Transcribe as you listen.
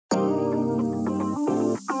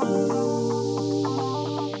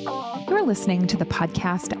listening to the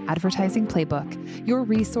podcast Advertising Playbook, your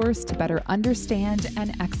resource to better understand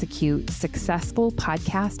and execute successful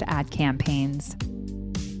podcast ad campaigns.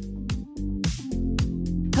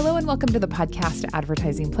 Hello and welcome to the podcast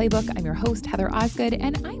Advertising Playbook. I'm your host, Heather Osgood,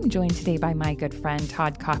 and I'm joined today by my good friend,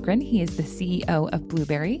 Todd Cochran. He is the CEO of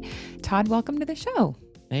Blueberry. Todd, welcome to the show.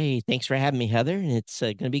 Hey, thanks for having me, Heather. And it's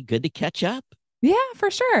going to be good to catch up. Yeah, for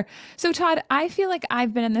sure. So, Todd, I feel like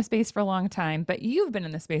I've been in this space for a long time, but you've been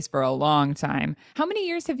in this space for a long time. How many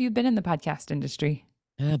years have you been in the podcast industry?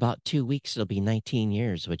 About 2 weeks, it'll be 19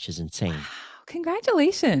 years, which is insane. Wow,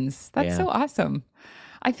 congratulations. That's Yeah. so awesome.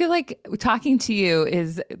 I feel like talking to you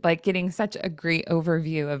is like getting such a great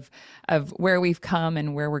overview of where we've come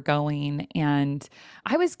and where we're going. And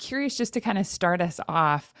I was curious, just to kind of start us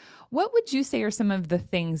off, what would you say are some of the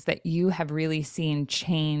things that you have really seen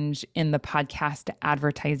change in the podcast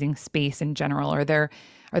advertising space in general? Are there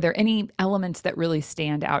any elements that really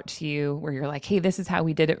stand out to you where you're like, hey, this is how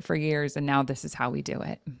we did it for years and now this is how we do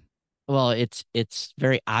it? Well, it's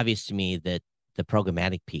very obvious to me that the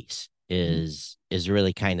programmatic piece is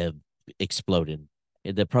really kind of exploded.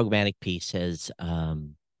 The programmatic piece has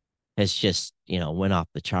just, went off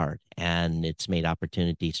the chart, and it's made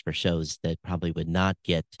opportunities for shows that probably would not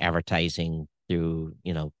get advertising through,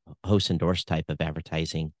 host endorsed type of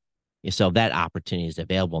advertising. So that opportunity is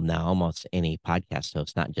available now. Almost any podcast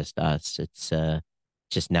host, not just us. It's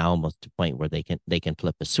just now almost to the point where they can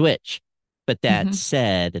flip a switch. But that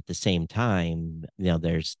said, at the same time,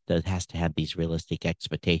 there has to have these realistic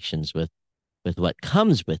expectations with what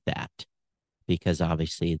comes with that, because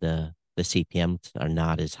obviously the CPMs are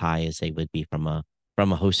not as high as they would be from a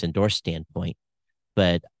host endorsed standpoint.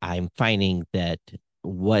 But I'm finding that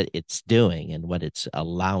what it's doing and what it's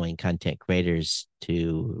allowing content creators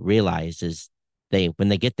to realize is when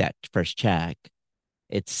they get that first check,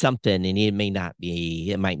 it's something, and it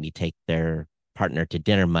might be take their partner to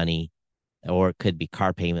dinner money, or it could be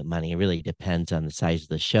car payment money. It really depends on the size of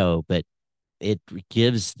the show, but it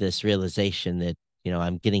gives this realization that,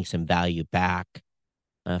 I'm getting some value back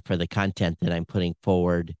for the content that I'm putting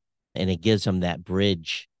forward. And it gives them that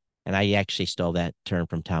bridge. And I actually stole that term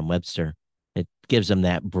from Tom Webster. It gives them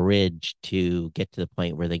that bridge to get to the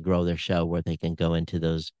point where they grow their show, where they can go into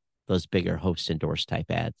those bigger host endorsed type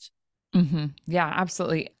ads. Mm-hmm. Yeah,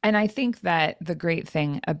 absolutely. And I think that the great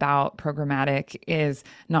thing about programmatic is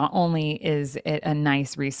not only is it a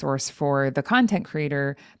nice resource for the content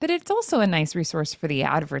creator, but it's also a nice resource for the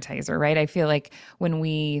advertiser, right? I feel like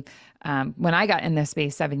when I got in this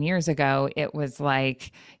space 7 years ago, it was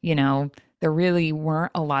like, there really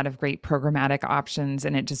weren't a lot of great programmatic options,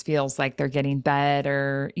 and it just feels like they're getting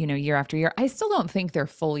better, year after year. I still don't think they're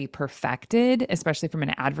fully perfected, especially from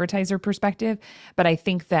an advertiser perspective. But I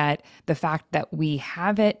think that the fact that we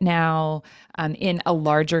have it now in a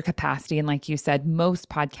larger capacity, and like you said, most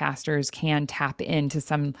podcasters can tap into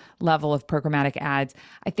some level of programmatic ads.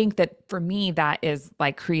 I think that for me, that is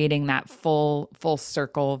like creating that full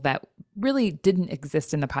circle that really didn't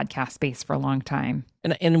exist in the podcast space for a long time.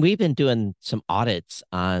 And we've been doing some audits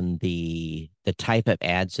on the type of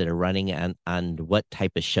ads that are running on what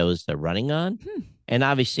type of shows they're running on. And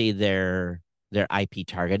obviously they're IP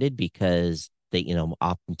targeted, because they,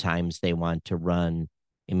 oftentimes they want to run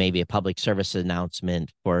maybe a public service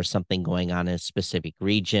announcement for something going on in a specific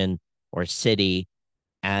region or city.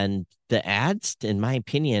 And the ads, in my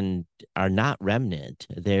opinion, are not remnant.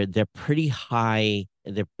 They're pretty high.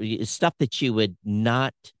 They're stuff that you would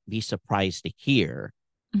not be surprised to hear.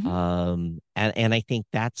 And I think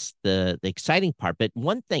that's the exciting part. But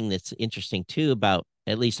one thing that's interesting too about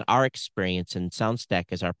at least our experience, and SoundStack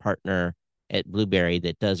is our partner at Blueberry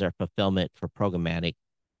that does our fulfillment for programmatic,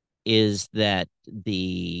 is that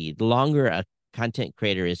the longer a content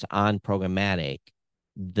creator is on programmatic,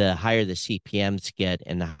 the higher the CPMs get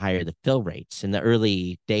and the higher the fill rates. In the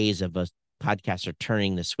early days of a podcaster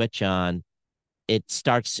turning the switch on, it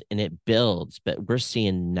starts and it builds, but we're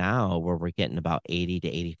seeing now where we're getting about 80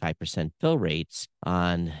 to 85% fill rates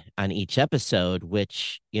on each episode,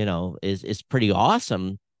 which, is pretty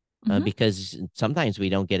awesome, because sometimes we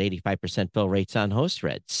don't get 85% fill rates on host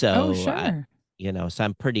read. So, sure. So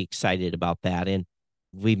I'm pretty excited about that. And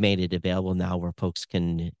we made it available now where folks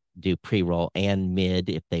can do pre-roll and mid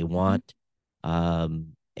if they want.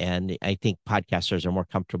 And I think podcasters are more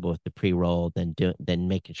comfortable with the pre-roll than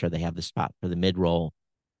making sure they have the spot for the mid-roll.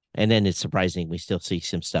 And then it's surprising we still see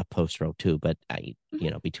some stuff post-roll too. But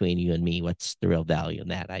between you and me, what's the real value in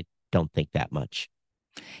that? I don't think that much.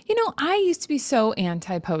 I used to be so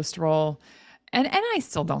anti post-roll. And I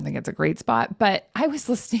still don't think it's a great spot, but I was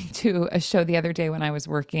listening to a show the other day when I was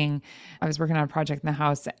working. I was working on a project in the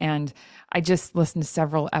house and I just listened to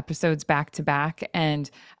several episodes back to back and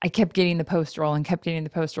I kept getting the post roll and kept getting the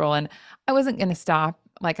post roll and I wasn't going to stop,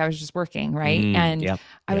 like I was just working, right? And Yep.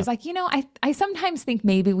 I was Yep. like, I sometimes think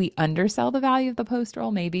maybe we undersell the value of the post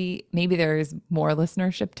roll. Maybe there is more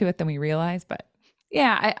listenership to it than we realize, but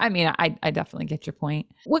yeah, I mean, I definitely get your point.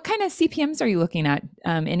 What kind of CPMs are you looking at?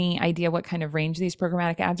 Any idea what kind of range these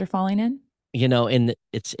programmatic ads are falling in? And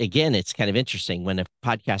it's again, it's kind of interesting when a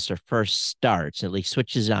podcaster first starts, at least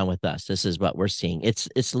switches on with us. This is what we're seeing.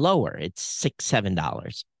 It's lower. It's $6,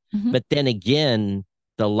 $7. Hmm. But then again,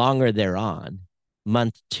 the longer they're on,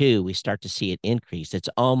 month two, we start to see it increase. It's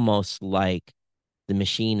almost like the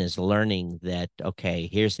machine is learning that, okay,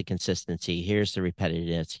 here's the consistency, here's the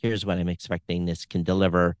repetitiveness, here's what I'm expecting this can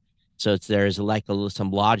deliver. So there's like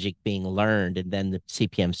some logic being learned, and then the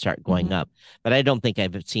CPM start going Hmm. up. But I don't think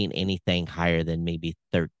I've seen anything higher than maybe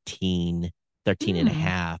 13, 13 and a Mm.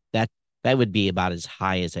 half. That would be about as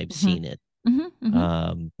high as I've Hmm. seen it. Hmm.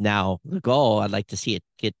 Hmm. Now the goal, I'd like to see it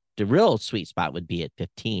get, the real sweet spot would be at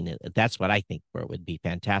 15. That's what I think where it would be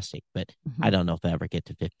fantastic, but I Hmm. don't know if I ever get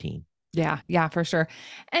to 15. Yeah, yeah, for sure.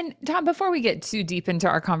 And Tom, before we get too deep into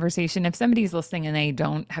our conversation, if somebody's listening and they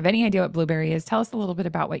don't have any idea what Blueberry is, tell us a little bit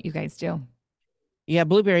about what you guys do. Yeah,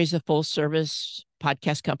 Blueberry is a full service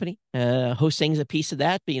podcast company. Hosting's a piece of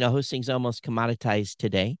that, but hosting's almost commoditized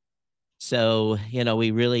today. So,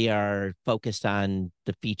 we really are focused on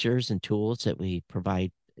the features and tools that we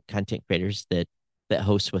provide content creators that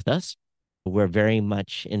host with us. We're very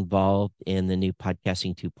much involved in the new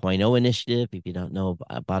Podcasting 2.0 initiative. If you don't know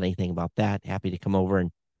about anything about that, happy to come over and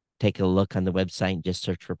take a look on the website and just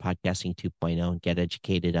search for Podcasting 2.0 and get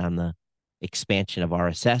educated on the expansion of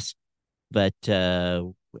RSS. But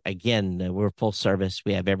again, we're full service.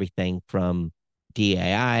 We have everything from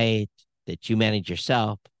DAI that you manage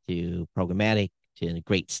yourself to programmatic to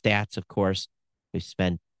great stats, of course. We've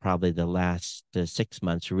spent probably the last 6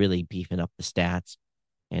 months really beefing up the stats.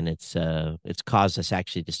 And it's caused us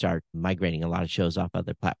actually to start migrating a lot of shows off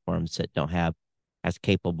other platforms that don't have as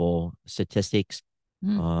capable statistics.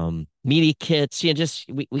 Mm. Media kits, just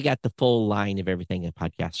we got the full line of everything a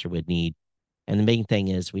podcaster would need. And the main thing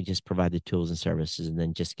is we just provide the tools and services and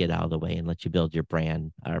then just get out of the way and let you build your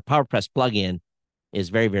brand. Our PowerPress plugin is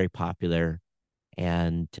very, very popular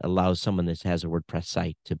and allows someone that has a WordPress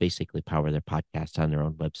site to basically power their podcast on their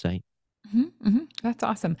own website. Hmm. Hmm. That's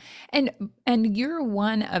awesome. And you're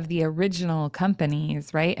one of the original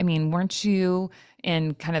companies, right? I mean, weren't you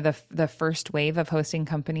in kind of the first wave of hosting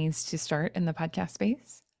companies to start in the podcast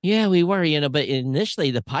space? Yeah, we were, but initially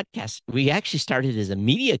the podcast, we actually started as a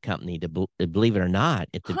media company to believe it or not.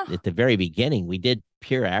 At the Huh. at the very beginning, we did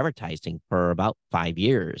pure advertising for about 5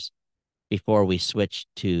 years before we switched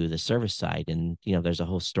to the service side. And there's a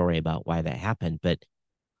whole story about why that happened. But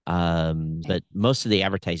most of the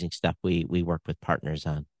advertising stuff we work with partners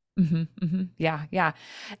on. Hmm. Hmm. Yeah, yeah.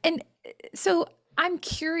 And so I'm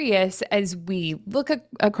curious as we look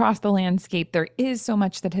across the landscape, there is so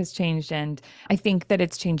much that has changed. And I think that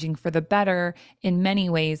it's changing for the better in many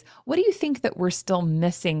ways. What do you think that we're still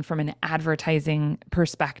missing from an advertising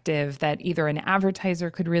perspective that either an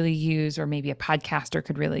advertiser could really use or maybe a podcaster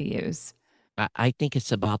could really use? I think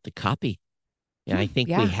it's about the copy. Yeah, Hmm,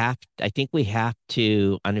 yeah. I think we have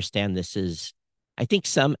to understand this is, I think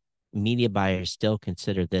some media buyers still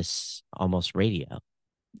consider this almost radio,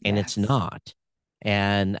 and it's Yes. not.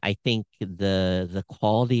 And I think the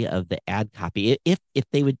quality of the ad copy, if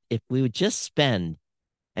we would just spend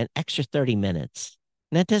an extra 30 minutes,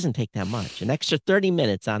 and that doesn't take that much, an extra 30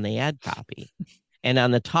 minutes on the ad copy and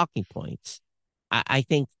on the talking points, I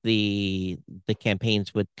think the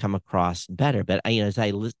campaigns would come across better. But as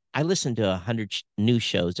I listen to 100 new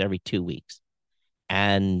shows every 2 weeks,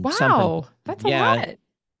 and some from, Wow. That's a yeah, lot.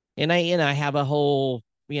 and I have a whole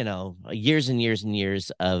years and years and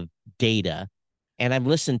years of data, and I've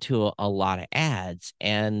listened to a lot of ads,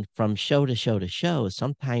 and from show to show to show,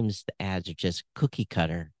 sometimes the ads are just cookie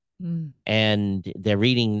cutter Mm. and they're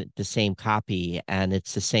reading the same copy and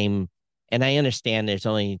it's the same. And I understand there's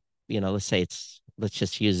only, let's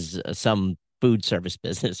just use some food service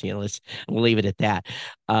business, we'll leave it at that.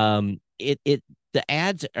 It the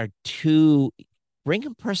ads are too, bring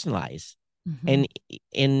them personalized. Hmm.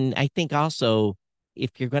 And I think also,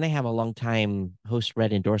 if you're going to have a long time host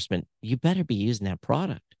read endorsement, you better be using that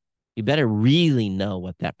product. You better really know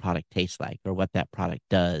what that product tastes like or what that product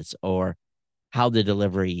does or how the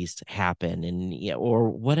deliveries happen, and or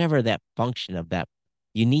whatever that function of that.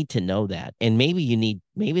 You need to know that. And maybe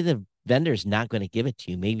the vendor's not going to give it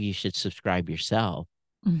to you. Maybe you should subscribe yourself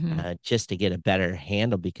Hmm. just to get a better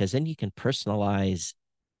handle, because then you can personalize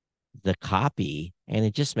the copy and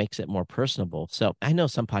it just makes it more personable. So I know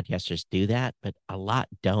some podcasters do that, but a lot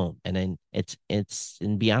don't. And then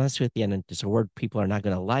and be honest with you, and it's a word people are not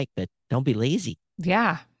going to like, but don't be lazy.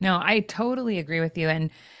 Yeah, no, I totally agree with you.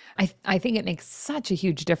 And I think it makes such a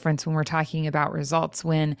huge difference when we're talking about results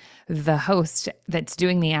when the host that's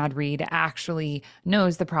doing the ad read actually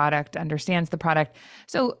knows the product, understands the product.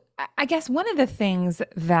 So I guess one of the things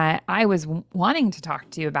that I was wanting to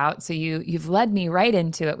talk to you about, so you've led me right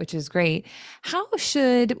into it, which is great. How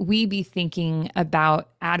should we be thinking about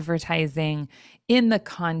advertising in the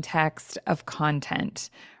context of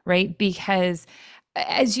content, right? Because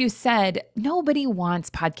as you said, nobody wants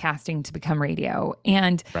podcasting to become radio.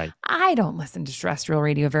 And Right. I don't listen to terrestrial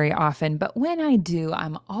radio very often, but when I do,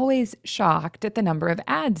 I'm always shocked at the number of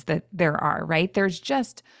ads that there are, right? There's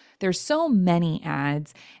so many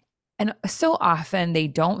ads, and so often they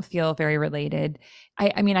don't feel very related.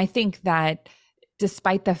 I mean, I think that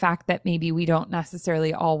despite the fact that maybe we don't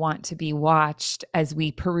necessarily all want to be watched as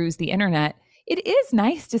we peruse the internet, it is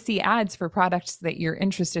nice to see ads for products that you're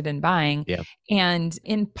interested in buying. Yeah. And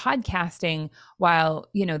in podcasting, while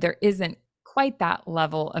there isn't quite that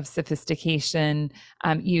level of sophistication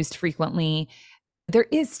used frequently, there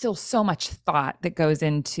is still so much thought that goes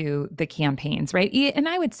into the campaigns, right? And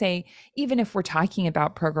I would say, even if we're talking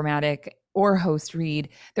about programmatic or host read,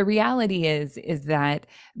 the reality is that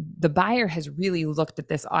the buyer has really looked at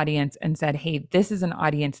this audience and said, hey, this is an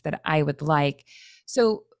audience that I would like.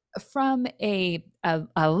 So from a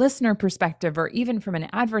listener perspective, or even from an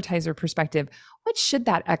advertiser perspective, what should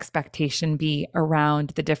that expectation be around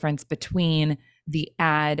the difference between the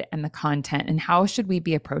ad and the content, and how should we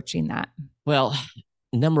be approaching that? Well,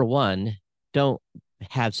 number one, don't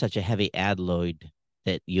have such a heavy ad load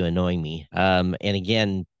that you annoy me. And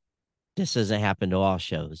again, this doesn't happen to all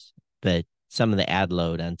shows, but some of the ad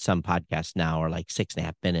load on some podcasts now are like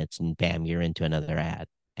 6.5 minutes, and bam, you're into another ad.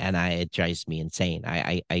 And it drives me insane.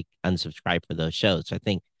 I unsubscribe for those shows. So I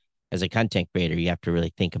think as a content creator, you have to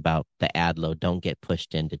really think about the ad load. Don't get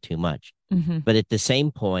pushed into too much. Mm-hmm. But at the same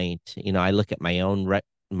point, I look at my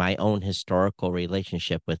own historical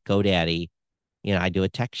relationship with GoDaddy. I do a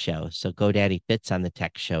tech show. So GoDaddy fits on the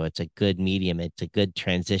tech show. It's a good medium. It's a good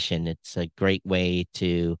transition. It's a great way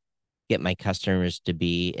to get my customers to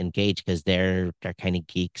be engaged, because they're kind of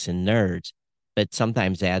geeks and nerds. But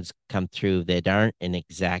sometimes ads come through that aren't an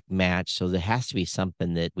exact match. So there has to be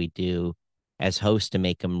something that we do as hosts to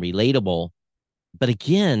make them relatable. But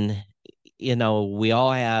again, we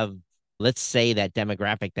all have, let's say that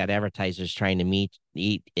demographic that advertisers trying to meet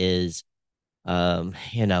is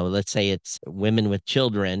let's say it's women with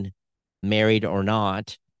children, married or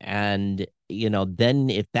not. And then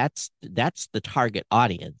if that's the target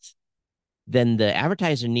audience, then the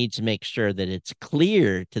advertiser needs to make sure that it's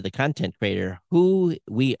clear to the content creator who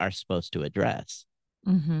we are supposed to address.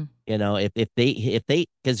 Mm-hmm. If they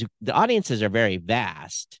because the audiences are very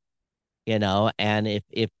vast, and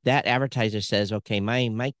if that advertiser says, okay,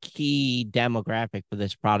 my key demographic for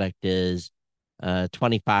this product is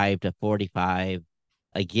 25 to 45,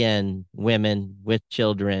 again, women with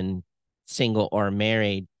children, single or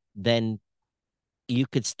married, then you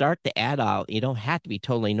could start the ad out. You don't have to be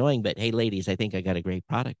totally annoying, but hey, ladies, I think I got a great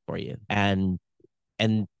product for you. And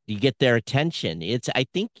you get their attention. I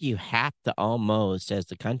think you have to almost, as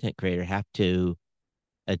the content creator, have to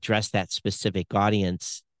address that specific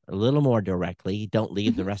audience a little more directly. Don't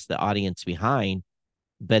leave the Mm-hmm. rest of the audience behind.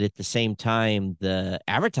 But at the same time, the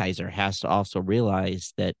advertiser has to also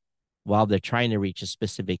realize that while they're trying to reach a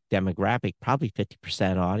specific demographic, probably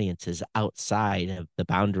 50% audience is outside of the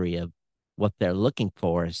boundary of what they're looking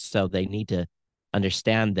for. So they need to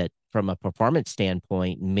understand that from a performance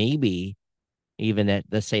standpoint, maybe even at,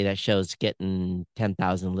 let's say that show's getting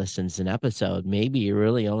 10,000 listens an episode, maybe you're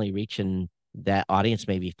really only reaching that audience,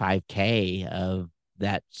 maybe 5K of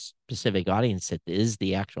that specific audience that is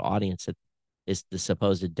the actual audience that is the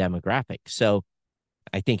supposed demographic. So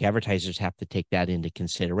I think advertisers have to take that into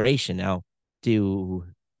consideration. Now, do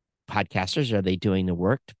podcasters, are they doing the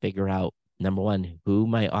work to figure out, number one, who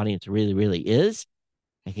my audience really, really is?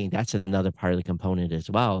 I think that's another part of the component as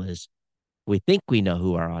well, is we think we know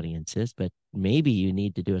who our audience is, but maybe you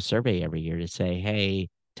need to do a survey every year to say, hey,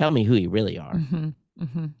 tell me who you really are. Mm-hmm.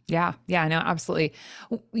 Mm-hmm. Yeah. Yeah. No, absolutely.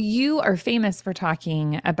 You are famous for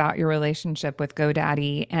talking about your relationship with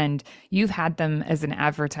GoDaddy, and you've had them as an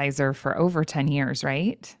advertiser for over 10 years,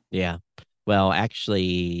 right? Yeah. Well,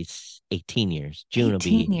 actually, 18 years. June will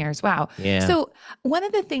 18 be, years. Wow. yeah, So, one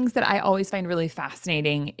of the things that I always find really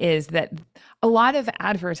fascinating is that a lot of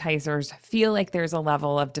advertisers feel like there's a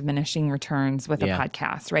level of diminishing returns with a yeah,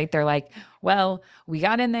 podcast, right? They're like, well, we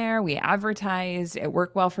got in there, we advertised, it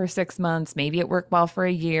worked well for 6 months, maybe it worked well for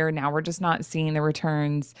a year. Now we're just not seeing the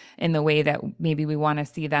returns in the way that maybe we want to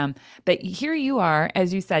see them. But here you are,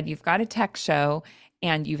 as you said, you've got a tech show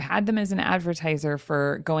and you've had them as an advertiser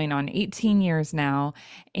for going on 18 years now,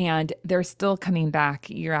 and they're still coming back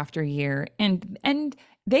year after year, and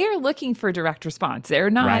they are looking for direct response. They're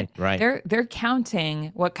not, right, right. they're counting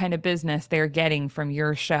what kind of business they're getting from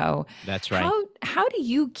your show. That's right. How do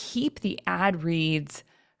you keep the ad reads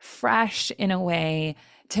fresh in a way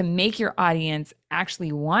to make your audience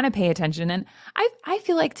actually want to pay attention? And I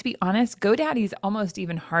feel like, to be honest, GoDaddy's almost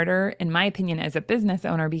even harder, in my opinion, as a business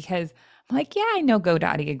owner, because I'm like, yeah, I know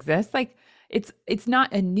GoDaddy exists. Like, it's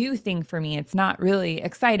not a new thing for me. It's not really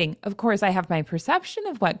exciting. Of course, I have my perception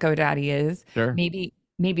of what GoDaddy is. Sure.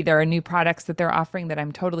 Maybe there are new products that they're offering that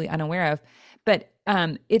I'm totally unaware of. But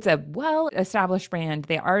it's a well-established brand.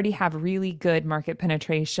 They already have really good market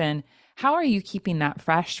penetration. How are you keeping that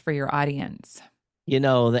fresh for your audience?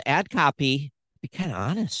 The ad copy, to be kind of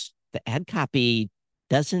honest, the ad copy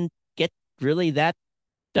doesn't get really that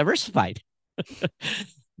diversified.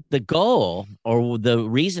 The goal or the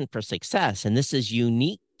reason for success, and this is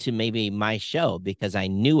unique to maybe my show because I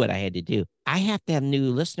knew what I had to do. I have to have new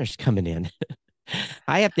listeners coming in.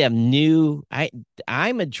 I have to have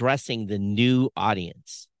I'm addressing the new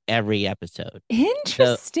audience every episode. The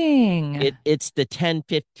Interesting. it's the 10,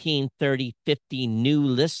 15, 30, 50 new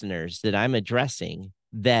listeners that I'm addressing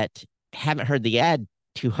that haven't heard the ad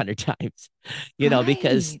 200 times,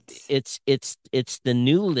 because Right. it's the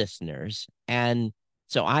new listeners. And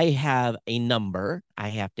so I have a number I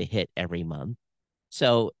have to hit every month.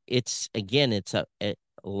 So it's a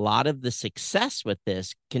lot of the success with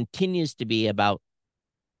this continues to be about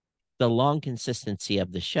the long consistency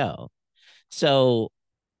of the show. So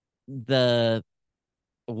the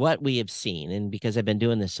what we have seen, and because I've been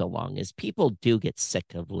doing this so long, is people do get sick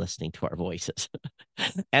of listening to our voices,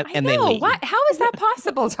 and I they know. leave. What? How is that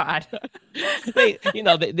possible, Todd? They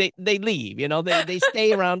leave. They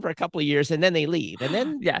stay around for a couple of years and then they leave, and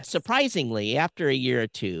then Yes. surprisingly, after a year or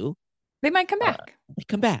two, They might come uh, back. they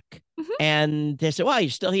come back Hmm. and they say, "Well, you're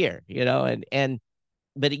still here," and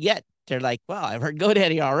but yet they're like, "Well, I've heard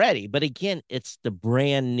GoDaddy already." But again, it's the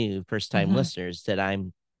brand new first time Hmm. listeners that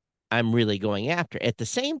I'm really going after. At the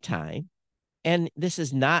same time, and this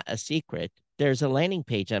is not a secret, there's a landing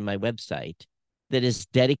page on my website that is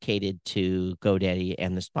dedicated to GoDaddy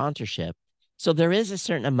and the sponsorship. So there is a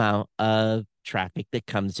certain amount of traffic that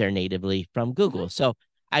comes there natively from Hmm. Google. So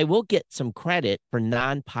I will get some credit for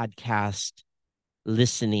non-podcast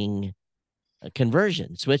listening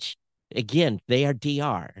conversions, which again, they are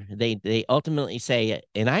DR. They ultimately say,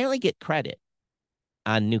 and I only get credit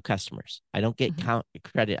on new customers. I don't get Hmm.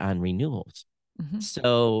 credit on renewals. Hmm.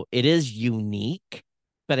 So it is unique,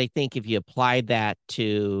 but I think if you apply that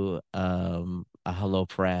to a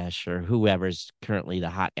HelloFresh or whoever's currently the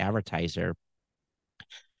hot advertiser,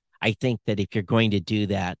 I think that if you're going to do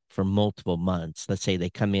that for multiple months, let's say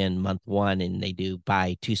they come in month one and they do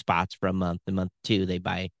buy 2 spots for a month, and month two they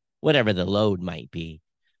buy whatever the load might be.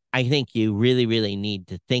 I think you really, really need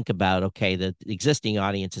to think about, okay, the existing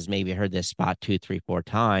audience has maybe heard this spot two, three, 4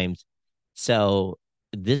 times. So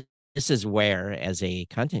this is where, as a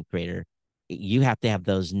content creator, you have to have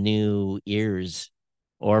those new ears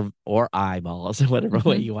or eyeballs, whatever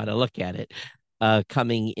way Hmm. you want to look at it,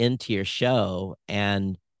 coming into your show.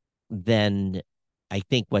 And then I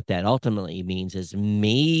think what that ultimately means is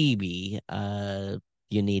maybe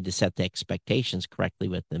you need to set the expectations correctly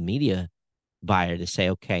with the media buyer to say,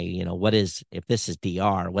 okay, what is, if this is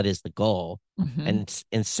DR, what is the goal? Hmm.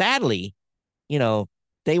 And sadly, you know,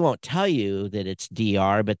 they won't tell you that it's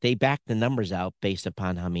DR, but they back the numbers out based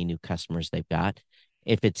upon how many new customers they've got.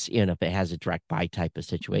 If it's, if it has a direct buy type of Hmm.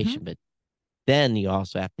 situation, but then you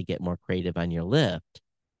also have to get more creative on your lift.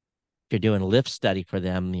 If you're doing a lift study for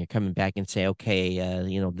them, you're coming back and say, okay,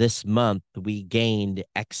 this month we gained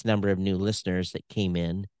X number of new listeners that came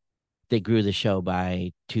in. They grew the show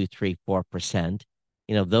by 2, 3, 4%.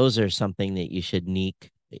 Those are something that you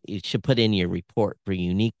should put in your report for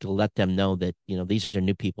unique to let them know that, these are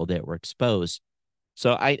new people that were exposed.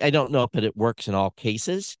 So I don't know if it works in all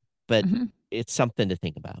cases, but Hmm. it's something to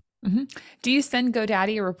think about. Hmm. Do you send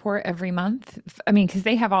GoDaddy a report every month? I mean, because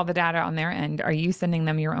they have all the data on their end. Are you sending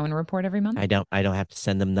them your own report every month? I don't have to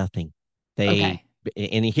send them nothing. They Okay.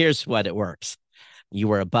 and here's what it works. You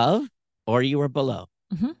were above or you were below.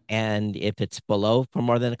 Hmm. And if it's below for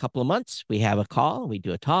more than a couple of months, we have a call, we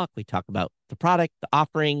do a talk, we talk about the product, the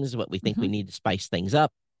offerings, what we think we Hmm. need to spice things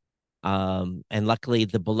up. And luckily,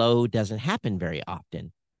 the below doesn't happen very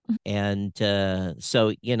often. And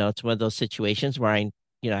so, it's one of those situations where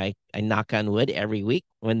I knock on wood every week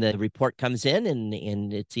when the report comes in,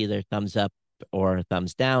 and it's either thumbs up or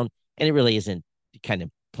thumbs down. And it really isn't kind of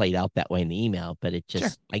played out that way in the email, but it Sure.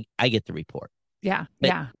 just, I get the report. Yeah. But,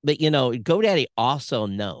 Yeah. but, GoDaddy also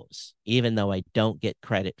knows, even though I don't get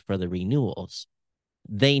credit for the renewals,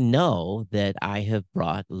 they know that I have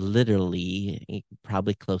brought literally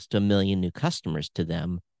probably close to 1 million new customers to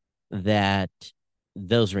them, that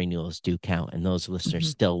those renewals do count and those listeners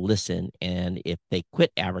Hmm. still listen. And if they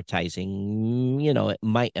quit advertising, it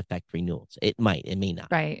might affect renewals. It may not.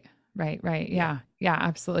 Right. Right. Right. Yeah. Yeah. Yeah.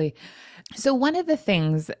 Absolutely. So, one of the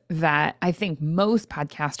things that I think most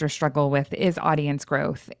podcasters struggle with is audience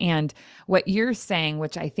growth. And what you're saying,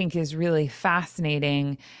 which I think is really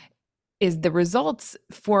fascinating, is the results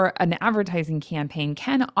for an advertising campaign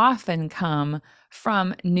can often come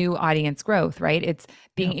from new audience growth, right? It's Yeah.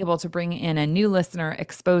 being able to bring in a new listener,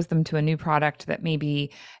 expose them to a new product that maybe,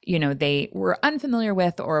 they were unfamiliar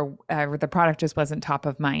with, or the product just wasn't top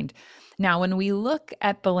of mind. Now, when we look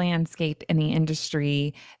at the landscape in the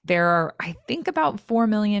industry, there are, I think, about 4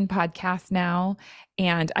 million podcasts now.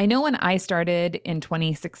 And I know when I started in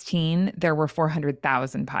 2016, there were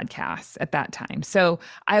 400,000 podcasts at that time. So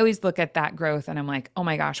I always look at that growth and I'm like, oh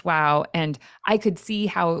my gosh, wow. And I could see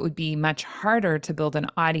how it would be much harder to build an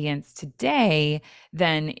audience today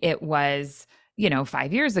than it was,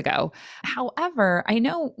 5 years ago. However, I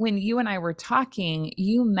know when you and I were talking,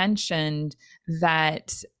 you mentioned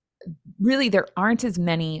that really there aren't as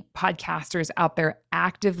many podcasters out there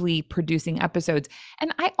actively producing episodes.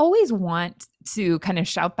 And I always want to kind of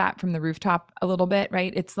shout that from the rooftop a little bit,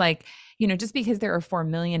 right? It's like, just because there are 4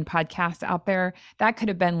 million podcasts out there, that could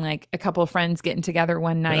have been like a couple of friends getting together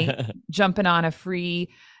one night, jumping on a free,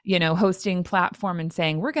 hosting platform and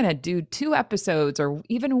saying, we're going to do 2 episodes or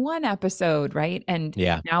even 1 episode, right? And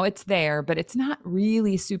Yeah. now it's there, but it's not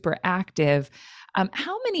really super active.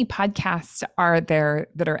 How many podcasts are there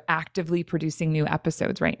that are actively producing new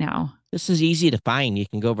episodes right now? This is easy to find. You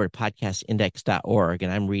can go over to podcastindex.org,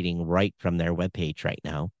 and I'm reading right from their webpage right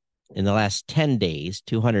now. In the last 10 days,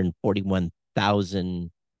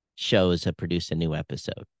 241,000 shows have produced a new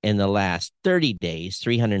episode. In the last 30 days,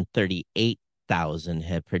 338,000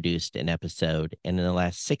 have produced an episode. And in the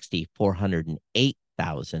last 60,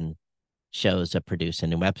 408,000 shows have produced a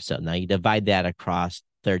new episode. Now, you divide that across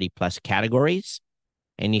 30 plus categories,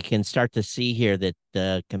 and you can start to see here that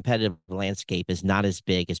the competitive landscape is not as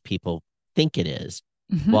big as people think it is.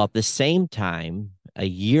 Mm-hmm. While at the same time, a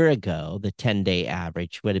year ago, the 10-day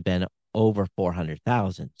average would have been over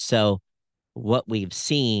 400,000. So what we've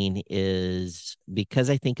seen is,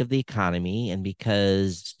 because I think of the economy and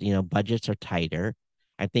because, budgets are tighter,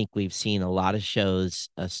 I think we've seen a lot of shows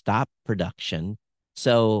stop production.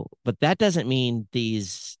 So, but that doesn't mean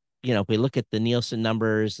these, if we look at the Nielsen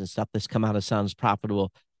numbers and stuff that's come out of Sounds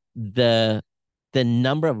Profitable, the the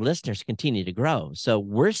number of listeners continue to grow. So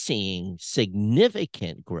we're seeing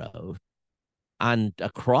significant growth on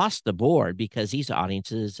across the board, because these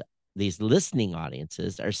listening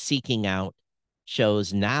audiences are seeking out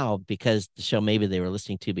shows now, because the show maybe they were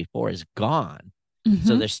listening to before is gone. So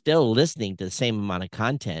Mm-hmm. they're still listening to the same amount of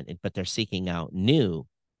content, but they're seeking out new.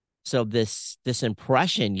 So this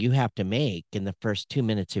impression you have to make in the first 2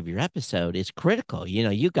 minutes of your episode is critical.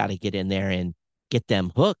 You got to get in there and get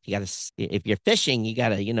them hooked. You got to, if you're fishing, you got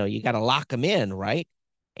to lock them in, right?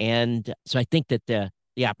 And so I think that the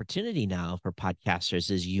opportunity now for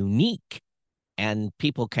podcasters is unique. And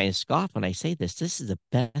people kind of scoff when I say this. This is the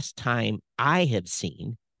best time I have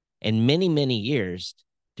seen in many, many years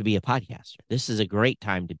to be a podcaster. This is a great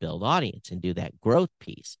time to build audience and do that growth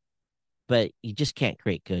piece, but you just can't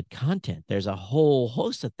create good content. There's a whole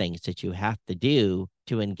host of things that you have to do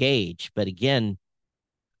to engage. But again,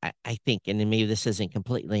 I think, and then maybe this isn't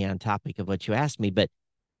completely on topic of what you asked me, but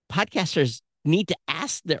podcasters need to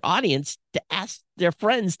ask their audience to ask their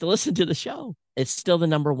friends to listen to the show. It's still the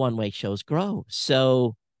number one way shows grow.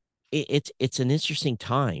 So it's an interesting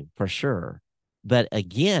time for sure. But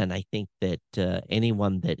again, I think that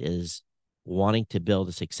anyone that is wanting to build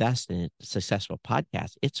a successful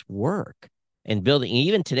podcast, it's work and building.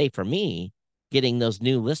 Even today, for me, getting those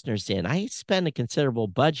new listeners in, I spend a considerable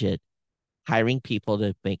budget hiring people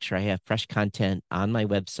to make sure I have fresh content on my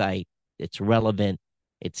website. It's relevant.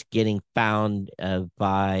 It's getting found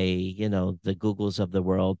by the Googles of the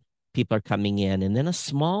world. People are coming in, and then a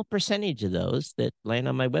small percentage of those that land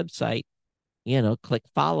on my website click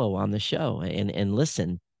follow on the show and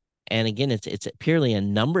listen. And again, it's purely a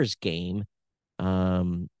numbers game.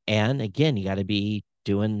 And again, you got to be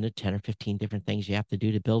doing the 10 or 15 different things you have to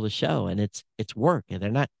do to build a show. And it's work. And they're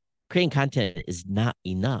not creating content is not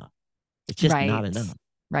enough. It's just not Right. enough.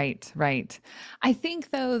 Right, right. I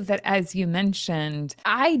think, though, that as you mentioned,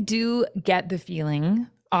 I do get the feeling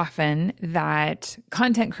often that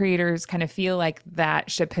content creators kind of feel like that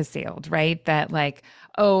ship has sailed, right? That, like,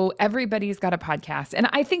 oh, everybody's got a podcast. And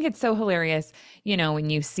I think it's so hilarious, when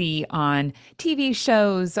you see on TV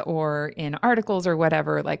shows or in articles or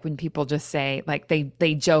whatever, like when people just say, like,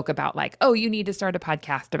 they joke about, like, oh, you need to start a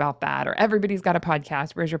podcast about that, or everybody's got a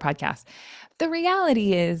podcast. Where's your podcast? The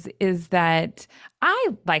reality is that I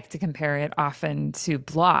like to compare it often to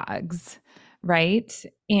blogs, right?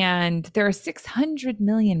 And there are 600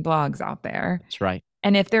 million blogs out there. That's right.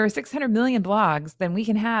 And if there are 600 million blogs, then we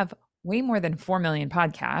can have way more than 4 million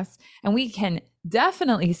podcasts. And we can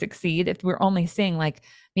definitely succeed if we're only seeing, like,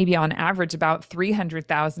 maybe on average about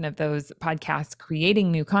 300,000 of those podcasts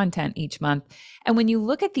creating new content each month. And when you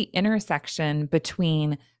look at the intersection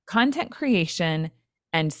between content creation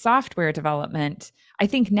and software development, I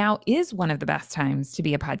think now is one of the best times to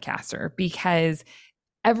be a podcaster because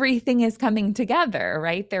everything is coming together,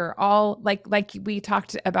 right? They're all like we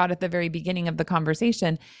talked about at the very beginning of the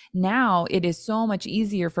conversation. Now it is so much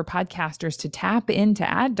easier for podcasters to tap into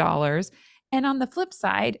ad dollars, and on the flip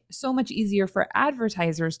side, so much easier for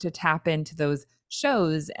advertisers to tap into those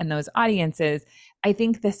shows and those audiences. I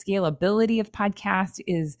think the scalability of podcasts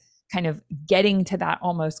is kind of getting to that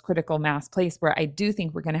almost critical mass place where I do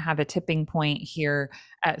think we're going to have a tipping point here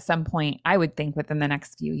at some point, I would think within the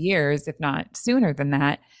next few years, if not sooner than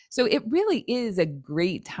that. So it really is a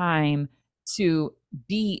great time to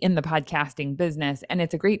be in the podcasting business. And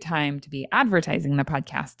it's a great time to be advertising the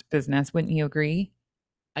podcast business. Wouldn't you agree?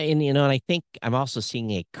 And I think I'm also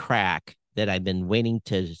seeing a crack that I've been waiting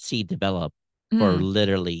to see develop for Mm,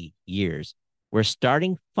 literally years. We're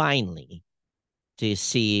starting finally to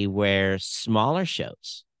see where smaller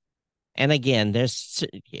shows, and again,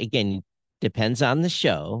 depends on the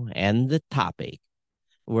show and the topic,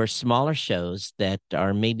 where smaller shows that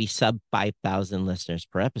are maybe sub 5,000 listeners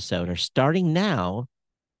per episode are starting now,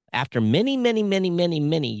 after many, many, many, many,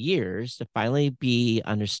 many years, to finally be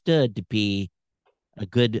understood to be a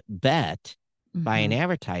good bet by an mhm,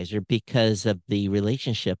 advertiser because of the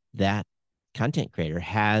relationship that content creator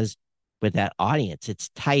has with that audience. It's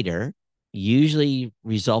tighter, usually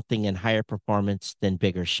resulting in higher performance than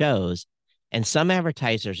bigger shows. And some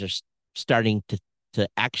advertisers are starting to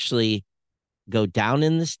actually go down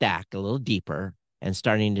in the stack a little deeper and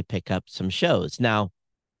starting to pick up some shows. Now,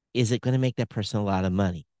 is it going to make that person a lot of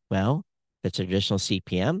money? Well, if it's a traditional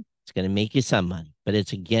CPM, it's going to make you some money, but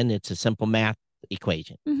it's a simple math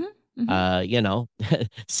equation. mhm, mhm,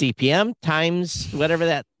 CPM times whatever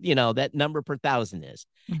that number per thousand is.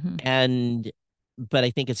 mhm, And, but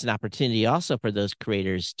I think it's an opportunity also for those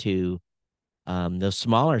creators to, those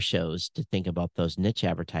smaller shows, to think about those niche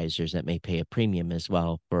advertisers that may pay a premium as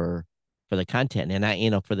well for the content.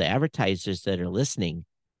 And for the advertisers that are listening,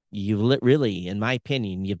 really, in my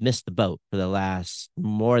opinion, you've missed the boat for the last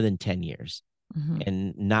more than 10 years, mhm.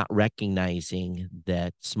 and not recognizing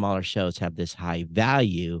that smaller shows have this high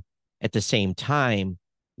value. At the same time,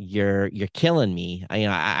 you're killing me.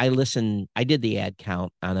 I listen. I did the ad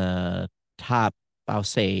count on a top, I'll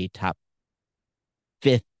say top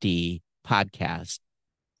 50 podcast,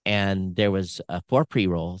 and there was 4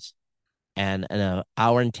 pre-rolls, and an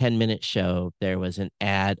hour and 10-minute show. There was an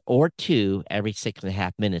ad or two every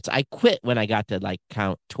 6.5 minutes. I quit when I got to like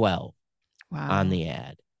count 12 on Wow. the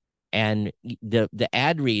ad, and the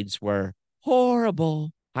ad reads were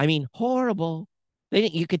horrible. I mean, horrible.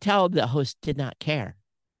 You could tell the host did not care.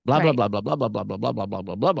 Blah blah Right. blah blah blah blah blah blah blah blah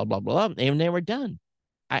blah blah blah blah blah blah, and they were done.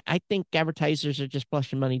 I think advertisers are just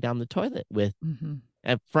flushing money down the toilet with, Mhm,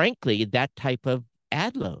 frankly, that type of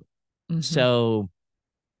ad load. mhm. So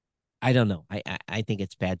I don't know. I think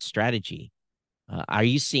it's bad strategy. Are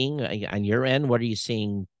you seeing, on your end? What are you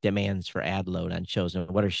seeing demands for ad load on shows, and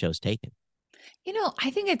what are shows taking? I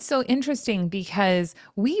think it's so interesting because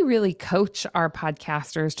we really coach our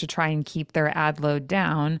podcasters to try and keep their ad load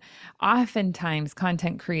down. Oftentimes,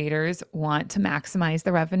 content creators want to maximize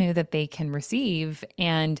the revenue that they can receive.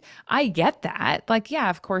 And I get that. Like, yeah,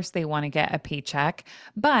 of course, they want to get a paycheck.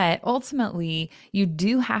 But ultimately, you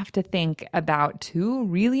do have to think about two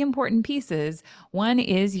really important pieces. One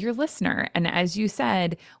is your listener. And as you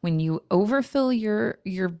said, when you overfill your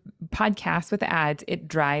podcast with ads, it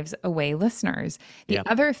drives away listeners. listeners. The Yep.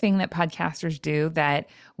 other thing that podcasters do that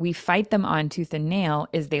we fight them on tooth and nail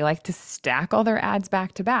is they like to stack all their ads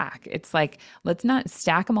back to back. It's like, let's not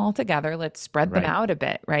stack them all together. Let's spread them Right. out a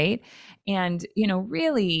bit, right? And,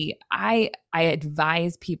 really, I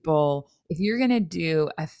advise people if you're going to do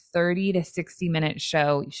a 30 to 60-minute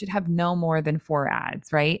show, you should have no more than 4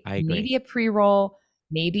 ads, right? I agree. Maybe a pre-roll,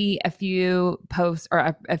 maybe a few posts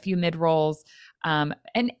or a few mid-rolls. And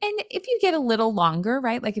if you get a little longer,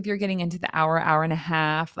 right? Like if you're getting into the hour and a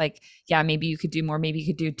half, like, yeah, maybe you could do more. Maybe you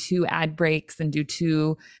could do 2 ad breaks and do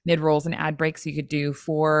 2 mid-rolls and ad breaks. You could do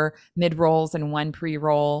 4 mid-rolls and 1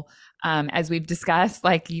 pre-roll. As we've discussed,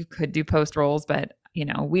 like you could do post rolls, but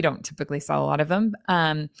we don't typically sell a lot of them.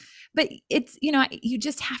 But it's, you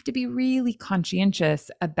just have to be really conscientious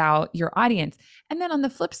about your audience. And then on the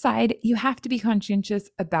flip side, you have to be conscientious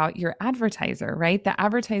about your advertiser, right? The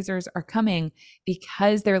advertisers are coming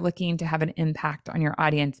because they're looking to have an impact on your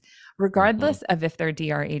audience, Hmm. regardless of if they're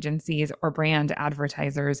DR agencies or brand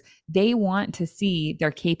advertisers. They want to see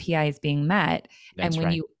their KPIs being met. And That's when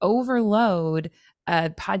right. you overload a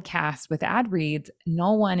podcast with ad reads,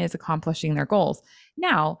 no one is accomplishing their goals.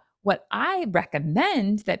 Now, what I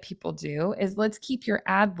recommend that people do is let's keep your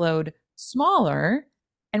ad load smaller.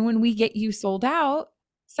 And when we get you sold out,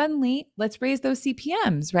 suddenly let's raise those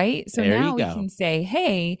CPMs, right? So There you now we go. can say,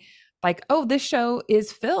 hey, like, oh, this show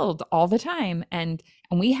is filled all the time. And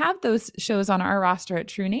we have those shows on our roster at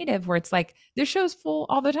True Native where it's like, this show's full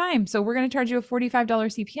all the time. So we're going to charge you a $45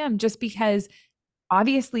 CPM just because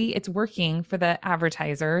obviously it's working for the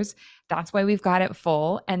advertisers. That's why we've got it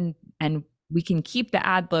full, and we can keep the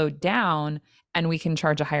ad load down and we can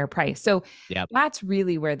charge a higher price. So Yep. that's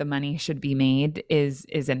really where the money should be made, is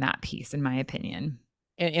in that piece, in my opinion.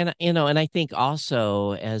 And I think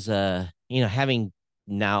also as a, having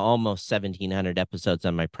now almost 1,700 episodes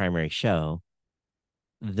on my primary show,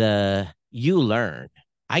 you learn.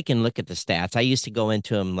 I can look at the stats. I used to go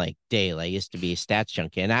into them like daily. I used to be a stats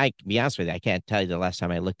junkie. And I, to be honest with you, I can't tell you the last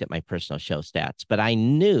time I looked at my personal show stats, but I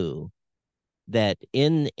knew that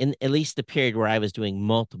in at least the period where I was doing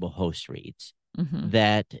multiple host reads, Mm-hmm.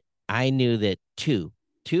 that I knew that two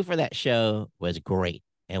for that show was great.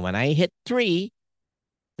 And when I hit three,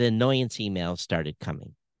 the annoyance emails started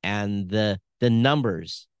coming, and the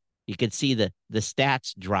numbers, you could see the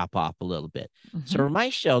stats drop off a little bit. So Mm-hmm. for my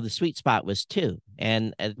show, the sweet spot was two,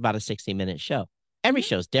 and about a 60-minute show. Every Mm-hmm.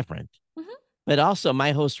 show's different, Mm-hmm. but also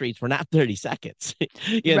my host reads were not 30 seconds.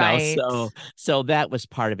 Right. So that was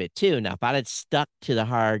part of it too. Now if I'd had stuck to the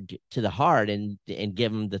hard and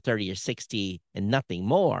give them the 30 or 60 and nothing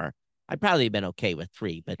more, I'd probably have been okay with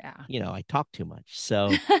three. But Yeah. I talk too much,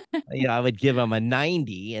 so I would give them a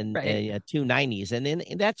 90 Right. and 2 90s, and then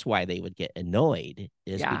that's why they would get annoyed,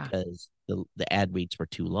 is Yeah. because the ad reads were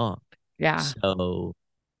too long. Yeah. So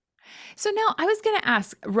So now I was going to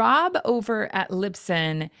ask Rob over at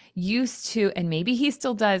Libsyn used to, and maybe he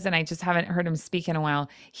still does, and I just haven't heard him speak in a while.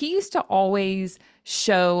 He used to always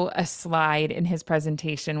show a slide in his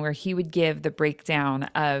presentation where he would give the breakdown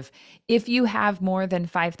of if you have more than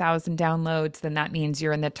 5,000 downloads, then that means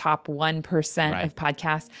you're in the top 1% right, of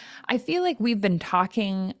podcasts. I feel like we've been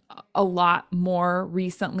talking a lot more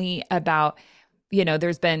recently about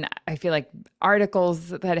there's been, I feel like, articles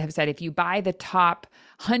that have said if you buy the top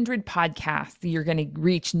 100 podcasts, you're going to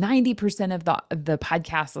reach 90% of the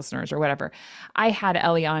podcast listeners or whatever. I had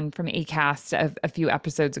Ellie on from Acast a few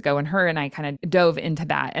episodes ago, and her and I kind of dove into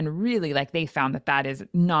that, and really, like, they found that that is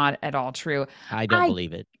not at all true. I don't I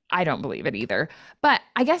believe it. I don't believe it either. But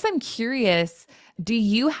I guess I'm curious, do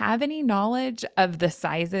you have any knowledge of the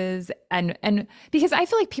sizes, and because I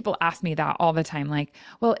feel like people ask me that all the time, like,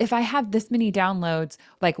 well, if I have this many downloads,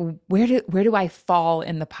 like, where do I fall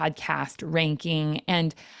in the podcast ranking?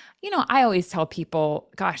 And I always tell people,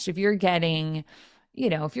 gosh, if you're getting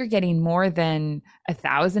more than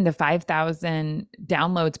 1,000 to 5,000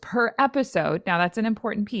 downloads per episode, now that's an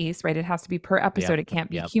important piece, right? It has to be per Yep, episode. It can't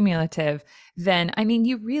be yep. cumulative. Then, I mean,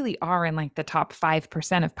 you really are in like the top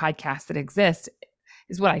 5% of podcasts that exist,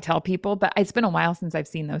 is what I tell people. But it's been a while since I've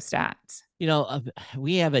seen those stats. You know, uh,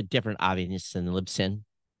 we have a different audience than Libsyn,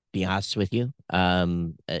 be honest with you,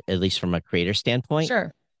 at least from a creator standpoint.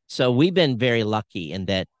 Sure. So we've been very lucky in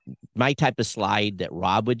that my type of slide that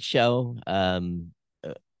Rob would show,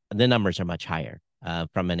 the numbers are much higher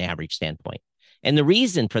from an average standpoint. And the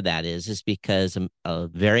reason for that is because a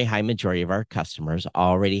very high majority of our customers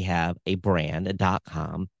already have a brand, a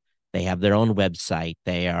 .com. They have their own website.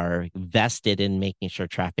 They are vested in making sure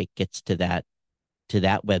traffic gets to that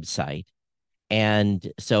website. And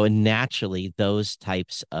so naturally, those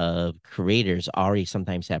types of creators already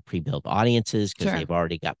sometimes have pre-built audiences because Sure. they've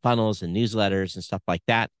already got funnels and newsletters and stuff like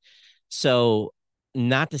that. So,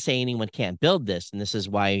 not to say anyone can't build this, and this is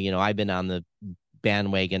why, I've been on the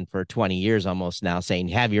bandwagon for 20 years almost now, saying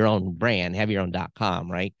have your own brand, have your own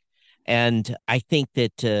 .com, right? And I think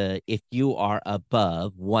that if you are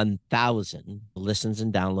above 1,000 listens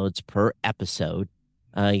and downloads per episode,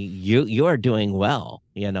 you are doing well.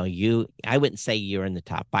 I wouldn't say you're in the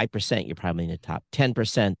top 5%. You're probably in the top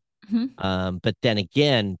 10%. Mhm. But then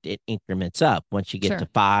again, it increments up once you get to Sure.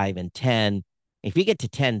 5 and 10. If you get to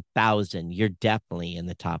 10,000, you're definitely in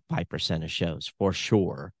the top 5% of shows for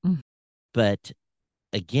sure. Mm. But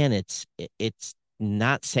again, it's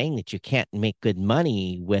not saying that you can't make good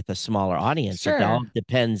money with a smaller audience. It all Sure.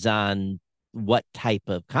 depends on what type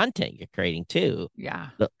of content you're creating too. Yeah.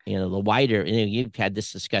 The wider, you've had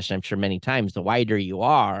this discussion, I'm sure, many times. The wider you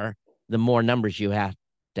are, the more numbers you have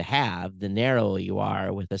to have. The narrower you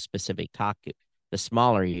are with a specific topic, the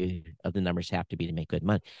smaller you of the numbers have to be to make good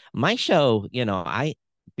money. My show, I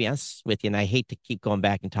be honest with you, and I hate to keep going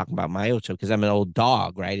back and talking about my old show because I'm an old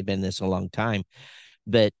dog, right? I've been in this a long time.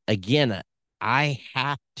 But again, I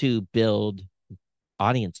have to build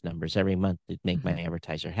audience numbers every month to make my Mhm.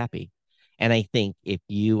 advertiser happy. And I think if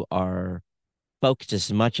you are focused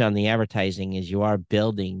as much on the advertising as you are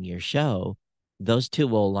building your show, those two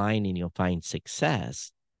will align and you'll find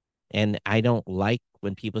success. And I don't like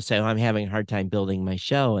when people say, "Oh, I'm having a hard time building my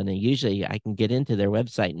show." And then usually I can get into their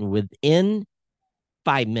website and within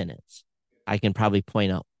 5 minutes, I can probably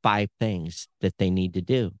point out 5 things that they need to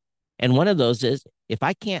do. And one of those is if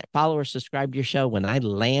I can't follow or subscribe to your show when I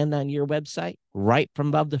land on your website right from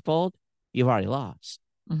above the fold, you've already lost.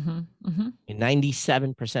 Mhm. Mhm. And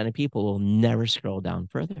 97% of people will never scroll down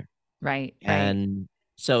further. Right, right. And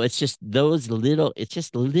so it's just little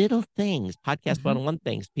things, podcast Mhm. 101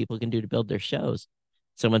 things people can do to build their shows.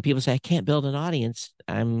 So when people say, I can't build an audience,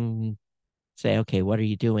 I'm say, okay, what are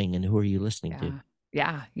you doing and who are you listening to? Yeah.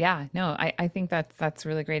 Yeah. Yeah. No, I think that's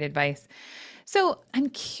really great advice. So I'm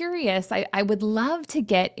curious, I would love to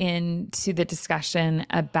get into the discussion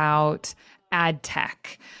about ad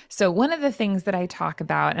tech. So one of the things that I talk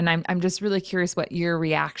about, and I'm just really curious what your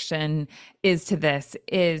reaction is to this,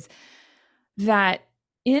 is that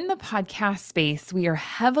in the podcast space, we are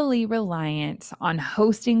heavily reliant on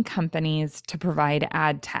hosting companies to provide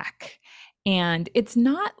ad tech. And it's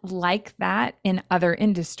not like that in other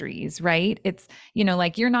industries, right? It's,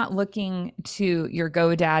 like you're not looking to your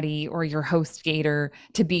GoDaddy or your HostGator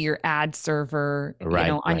to be your ad server, Right,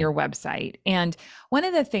 on right, your website. And one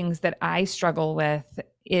of the things that I struggle with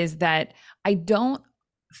is that I don't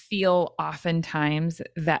feel oftentimes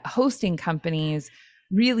that hosting companies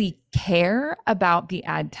really care about the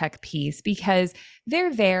ad tech piece because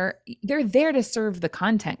they're there to serve the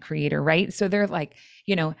content creator, right? So they're like,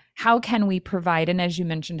 how can we provide, and as you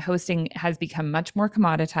mentioned, hosting has become much more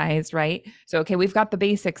commoditized, right? So okay, we've got the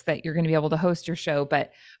basics that you're going to be able to host your show,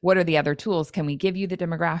 but what are the other tools? Can we give you the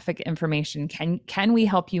demographic information? Can we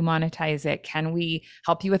help you monetize it? Can we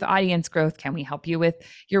help you with audience growth? Can we help you with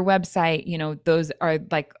your website? Those are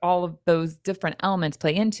like all of those different elements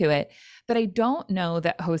play into it. But I don't know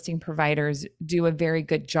that hosting providers do a very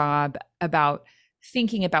good job about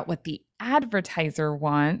thinking about what the advertiser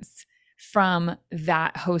wants from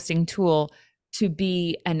that hosting tool to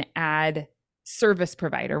be an ad service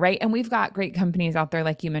provider, right? And we've got great companies out there,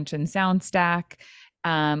 like you mentioned, SoundStack,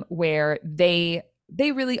 where they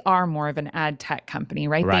really are more of an ad tech company,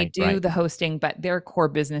 right? They right, do right. the hosting, but their core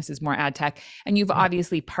business is more ad tech. And you've Yeah.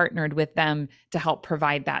 obviously partnered with them to help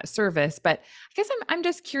provide that service. But I guess I'm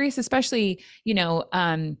just curious, especially,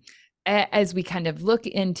 as we kind of look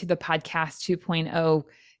into the podcast 2.0,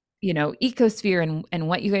 ecosphere and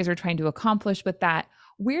what you guys are trying to accomplish with that.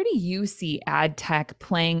 Where do you see ad tech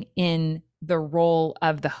playing in the role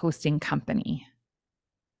of the hosting company?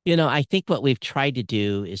 I think what we've tried to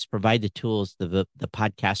do is provide the tools the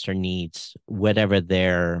podcaster needs, whatever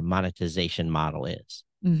their monetization model is.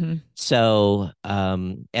 Mm-hmm. So,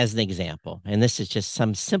 as an example, and this is just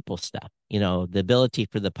some simple stuff, the ability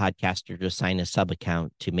for the podcaster to assign a sub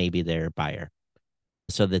account to maybe their buyer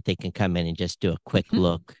so that they can come in and just do a quick Mm-hmm.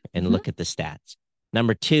 look and Mm-hmm. look at the stats.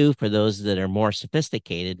 Number two, for those that are more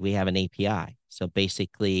sophisticated, we have an API. So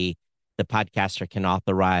basically, the podcaster can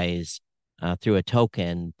authorize through a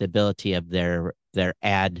token the ability of their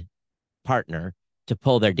ad partner to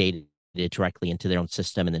pull their data directly into their own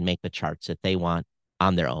system and then make the charts that they want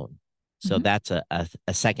on their own. So Mm-hmm. that's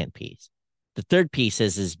a second piece. The third piece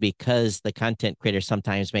is because the content creator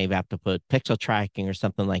sometimes may have to put pixel tracking or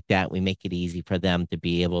something like that, we make it easy for them to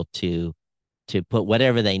be able to put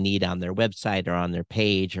whatever they need on their website or on their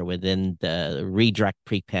page or within the redirect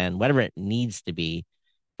prepend, whatever it needs to be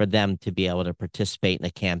for them to be able to participate in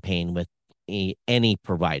the campaign with any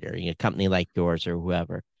provider, a company like yours or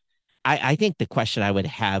whoever. I think the question I would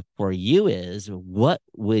have for you is, what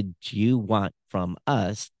would you want from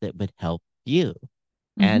us that would help you?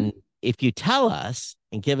 Hmm. And if you tell us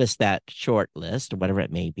and give us that short list or whatever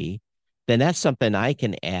it may be, then that's something I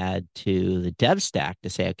can add to the dev stack to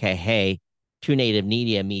say, okay, hey, True Native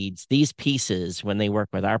Media needs these pieces when they work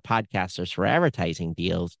with our podcasters for advertising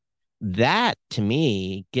deals. That to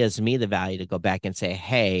me gives me the value to go back and say,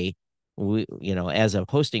 hey, as a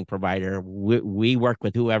hosting provider, we work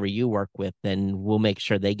with whoever you work with, and we'll make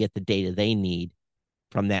sure they get the data they need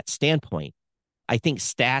from that standpoint. I think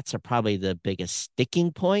stats are probably the biggest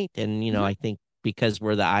sticking point. And, Hmm. I think because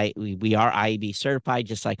we are IAB certified,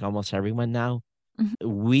 just like almost everyone now, Hmm.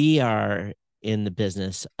 we are in the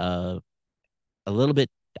business of a little bit.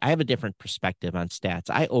 I have a different perspective on stats.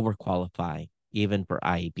 I overqualify even for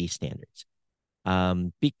IAB standards.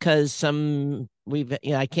 Because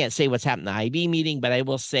I can't say what's happened in the IB meeting, but I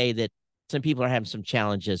will say that some people are having some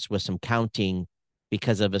challenges with some counting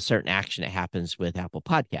because of a certain action that happens with Apple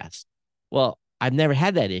Podcasts. Well, I've never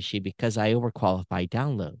had that issue because I overqualify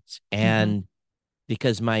downloads. Hmm. And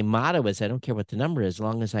because my motto is I don't care what the number is, as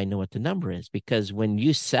long as I know what the number is. Because when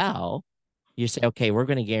you sell, you say, okay, we're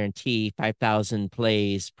going to guarantee 5,000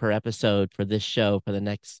 plays per episode for this show for the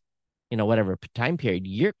next, whatever time period.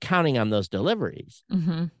 You're counting on those deliveries,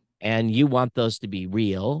 Hmm. and you want those to be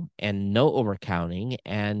real and no overcounting,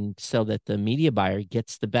 and so that the media buyer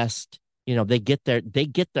gets the best, they get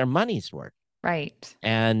their money's worth. Right.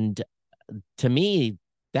 And to me,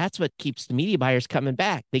 that's what keeps the media buyers coming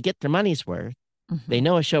back. They get their money's worth. They Hmm.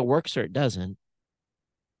 know a show works or it doesn't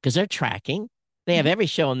because they're tracking. They have Hmm. every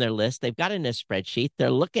show on their list. They've got it in a spreadsheet.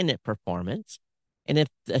 They're looking at performance. And if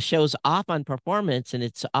the show's off on performance and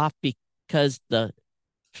it's off because the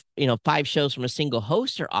 5 shows from a single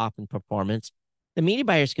host are off in performance, the media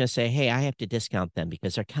buyer is going to say, hey, I have to discount them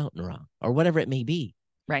because they're counting wrong or whatever it may be.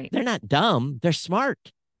 Right. They're not dumb. They're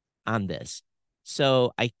smart on this.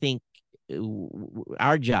 So I think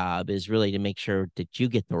our job is really to make sure that you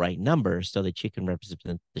get the right numbers so that you can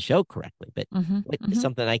represent the show correctly. But Hmm. what is Hmm.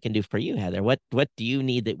 something I can do for you, Heather? What do you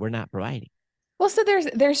need that we're not providing? Well, so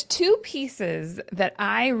there's two pieces that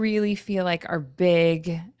I really feel like are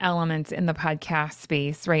big elements in the podcast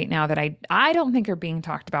space right now that I don't think are being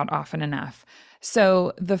talked about often enough.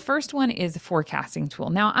 So the first one is a forecasting tool.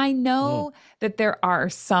 Now, I Mm, know that there are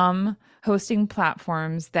some hosting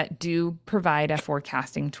platforms that do provide a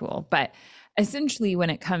forecasting tool, but essentially when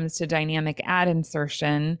it comes to dynamic ad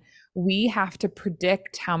insertion, we have to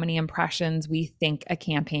predict how many impressions we think a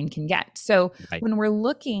campaign can get. So right. when we're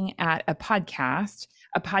looking at a podcast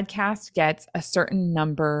gets a certain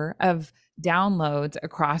number of downloads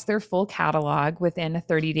across their full catalog within a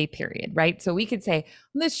 30-day period, right? So we could say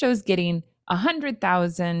well, this show's getting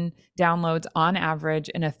 100,000 downloads on average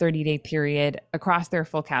in a 30-day period across their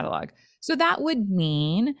full catalog. So that would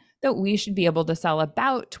mean that we should be able to sell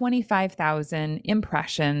about 25,000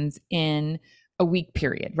 impressions in a week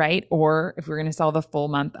period, right? Or if we're going to sell the full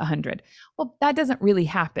month, 100. Well, that doesn't really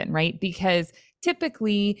happen, right? Because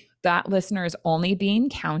typically that listener is only being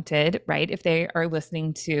counted, right? If they are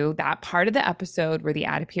listening to that part of the episode where the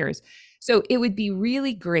ad appears. So it would be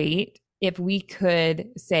really great if we could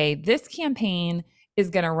say this campaign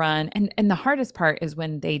is going to run. And the hardest part is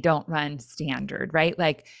when they don't run standard, right?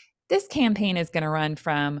 Like this campaign is going to run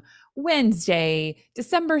from Wednesday,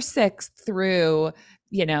 December 6th through,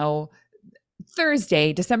 you know,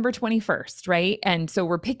 Thursday, December 21st, right? And so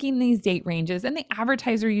we're picking these date ranges, and the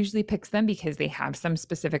advertiser usually picks them because they have some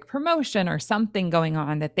specific promotion or something going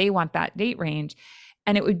on that they want that date range.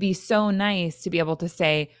 And it would be so nice to be able to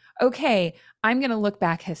say, okay, I'm going to look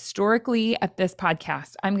back historically at this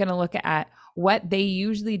podcast. I'm going to look at what they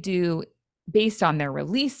usually do based on their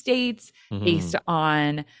release dates, Mm-hmm. based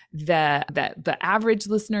on the average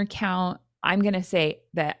listener count. I'm going to say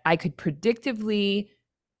that I could predictively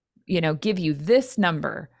give you this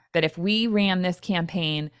number that if we ran this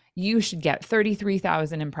campaign, you should get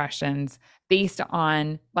 33,000 impressions based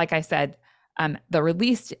on, like I said, the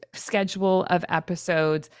release schedule of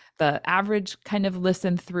episodes, the average kind of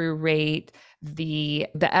listen through rate, the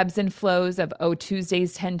ebbs and flows of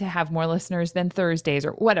Tuesdays tend to have more listeners than Thursdays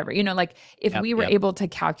or whatever. Like if Yep. we were Yep. able to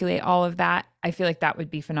calculate all of that, I feel like that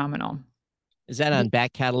would be phenomenal. Is that on The,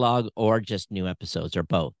 back catalog or just new episodes or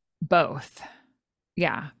both? both.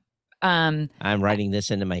 Yeah. Um I'm writing this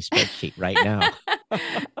into my spreadsheet right now.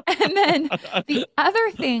 And then the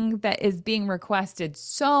other thing that is being requested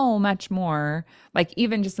so much more, like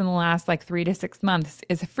even just in the last like 3 to 6 months,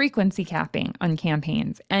 is frequency capping on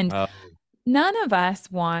campaigns. And Oh, none of us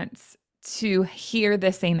wants to hear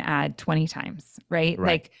the same ad 20 times, right? right.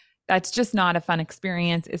 Like That's just not a fun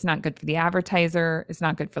experience. It's not good for the advertiser. It's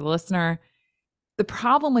not good for the listener. The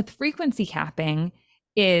problem with frequency capping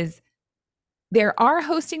is there are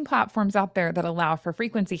hosting platforms out there that allow for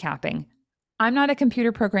frequency capping. I'm not a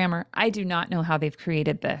computer programmer. I do not know how they've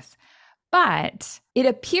created this. But it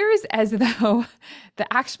appears as though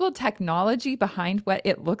the actual technology behind what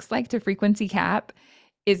it looks like to frequency cap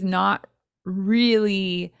is not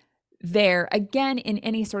really there, again, in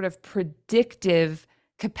any sort of predictive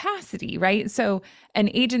capacity, right? So an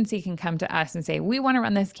agency can come to us and say, we want to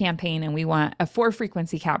run this campaign and we want a 4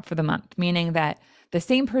 frequency cap for the month, meaning that the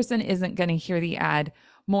same person isn't going to hear the ad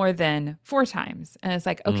more than 4 times. And it's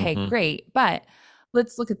like, okay, Mm-hmm. great. But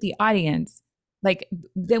let's look at the audience. Like,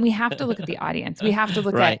 then we have to look at the audience. We have to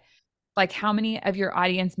look at Right. like how many of your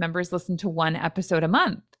audience members listen to 1 episode a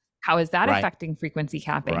month? How is that Right. affecting frequency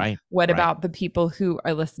capping? Right. What Right. about the people who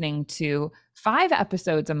are listening to 5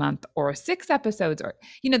 episodes a month or 6 episodes? Or,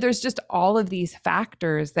 there's just all of these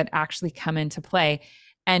factors that actually come into play.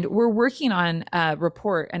 And we're working on a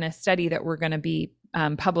report and a study that we're going to be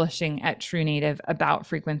publishing at True Native about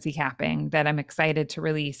frequency capping that I'm excited to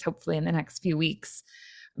release hopefully in the next few weeks.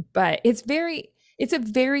 But it's a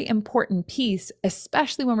very important piece,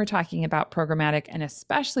 especially when we're talking about programmatic and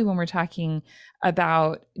especially when we're talking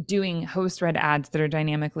about doing host read ads that are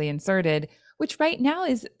dynamically inserted, which right now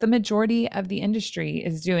is the majority of the industry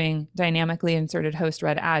is doing dynamically inserted host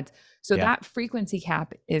read ads. So Yeah. that frequency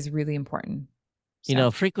cap is really important.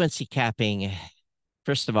 So, Frequency capping,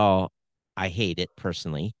 first of all, I hate it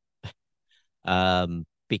personally,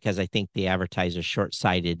 because I think the advertiser's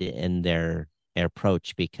short-sighted in their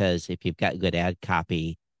approach, because if you've got good ad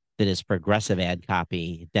copy that is progressive ad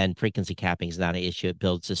copy, then frequency capping is not an issue. It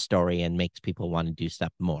builds a story and makes people want to do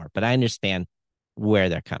stuff more. But I understand where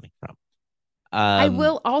they're coming from. I Um,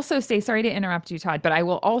 will also say, sorry to interrupt you, Todd, but I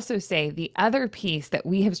will also say the other piece that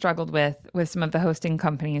we have struggled with some of the hosting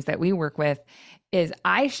companies that we work with is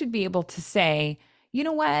I should be able to say, you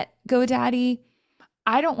know what, GoDaddy,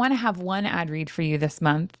 I don't want to have one ad read for you this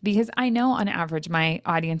month because I know on average my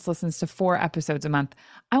audience listens to 4 episodes a month.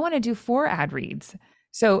 I want to do 4 ad reads.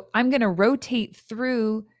 So I'm going to rotate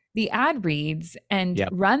through the ad reads and yep,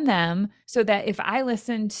 run them so that if I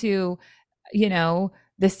listen to, you know,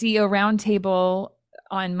 the CEO roundtable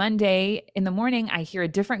on Monday in the morning, I hear a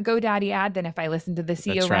different GoDaddy ad than if I listen to the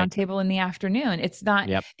CEO that's right. roundtable in the afternoon. It's not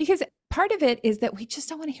Yep. because part of it is that we just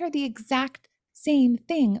don't want to hear the exact same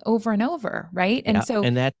thing over and over, right? And Yeah. so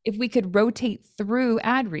And that if we could rotate through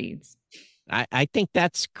ad reads, I think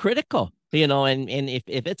that's critical, and if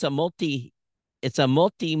it's a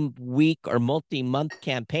multi-week or multi-month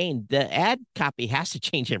campaign, the ad copy has to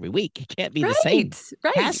change every week. It can't be the same.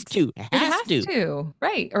 right, Has right. to, It has has to. to,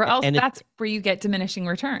 right. Or else And if that's where you get diminishing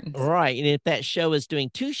returns. right, and if that show is doing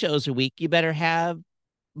 2 shows a week, you better have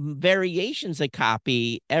variations of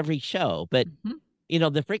copy every show. But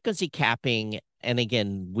Mhm. the frequency capping, and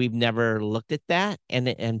again, we've never looked at that,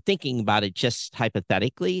 and thinking about it just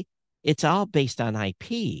hypothetically, it's all based on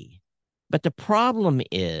IP. But the problem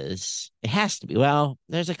is it has to be. Well,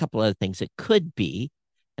 there's a couple other things it could be.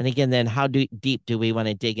 And again, then deep do we want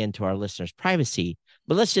to dig into our listeners' privacy?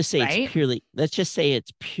 But Right? let's just say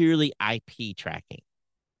it's purely IP tracking.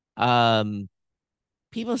 Um,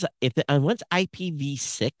 people's if the, and once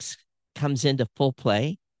IPv6 comes into full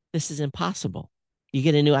play, this is impossible. You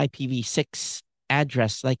get a new IPv6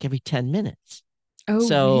 address like every 10 minutes. Oh,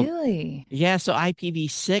 So really? yeah, so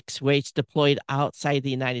IPv6, where it's deployed outside the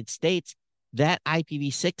United States, that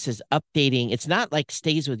IPv6 is updating. It's not like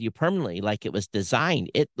stays with you permanently like it was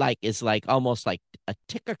designed. It like is like almost like a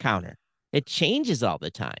ticker counter. It changes all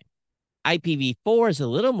the time. IPv4 is a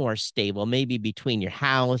little more stable, maybe between your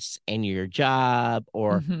house and your job,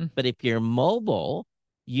 Hmm. but if you're mobile,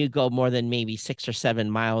 you go more than maybe 6 or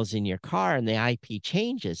 7 miles in your car and the IP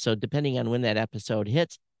changes. So depending on when that episode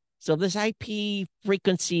hits. So this IP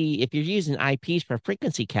frequency, if you're using IPs for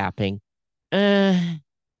frequency capping, uh,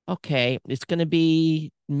 okay, it's going to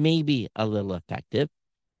be maybe a little effective.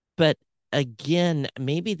 But again,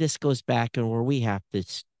 maybe this goes back and where we have to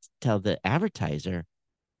tell the advertiser,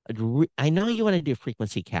 I know you want to do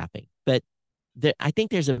frequency capping, but I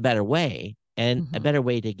think there's a better way and a Hmm. better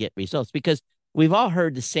way to get results, because we've all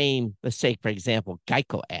heard the same, let's say, for example,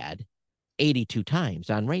 Geico ad 82 times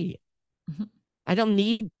on radio. Hmm. I don't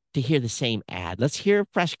need to hear the same ad. Let's hear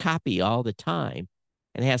fresh copy all the time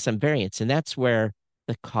and have some variance. And that's where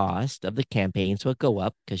the cost of the campaigns will go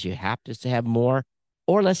up, because you have to have more,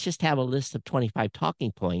 or let's just have a list of 25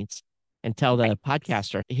 talking points and tell Right. the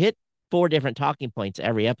podcaster, hit 4 different talking points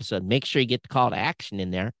every episode. Make sure you get the call to action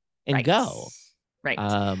in there and Right. go. Right.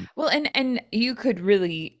 Um, Well, and you could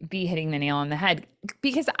really be hitting the nail on the head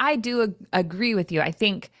because I do agree with you. I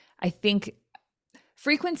think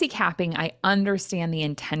frequency capping, I understand the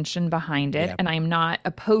intention behind it, yeah, and I'm not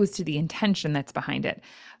opposed to the intention that's behind it.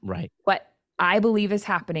 right. What I believe is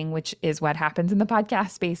happening, which is what happens in the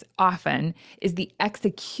podcast space often, is the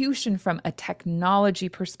execution from a technology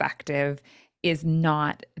perspective is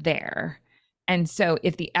not there. And so,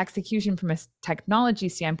 if the execution from a technology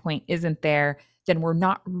standpoint isn't there, then we're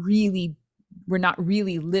not really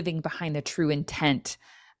living behind the true intent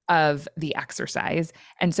of the exercise.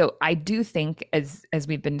 And so I do think, as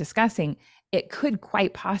we've been discussing, it could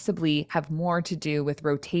quite possibly have more to do with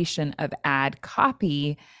rotation of ad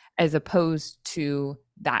copy as opposed to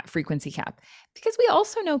that frequency cap. Because we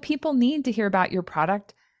also know people need to hear about your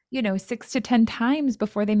product, 6 to 10 times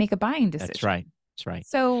before they make a buying That's right. decision. That's right.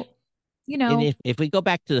 So, you And know, if we go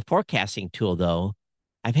back to the forecasting tool, though,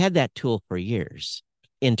 I've had that tool for years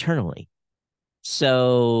internally.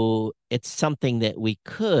 So it's something that we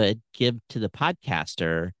could give to the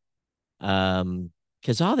podcaster,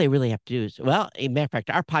 because all they really have to do is, well, a matter of fact,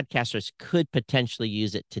 our podcasters could potentially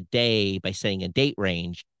use it today by setting a date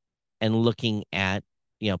range and looking at,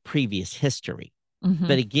 previous history. mhm,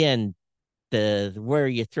 But again, the where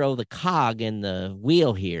you throw the cog in the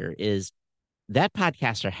wheel here is that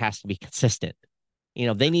podcaster has to be consistent.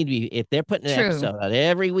 They need to be, if they're putting an true. episode out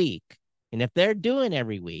every week, and if they're doing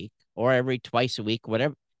every week or every twice a week,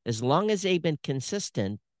 whatever, as long as they've been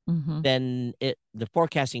consistent, Mhm, then the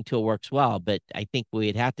forecasting tool works well. But I think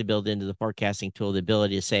we'd have to build into the forecasting tool the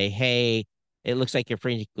ability to say, hey, it looks like your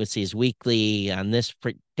frequency is weekly on this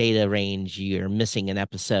data range. You're missing an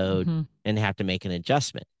episode mhm, and have to make an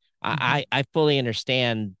adjustment. mhm. I fully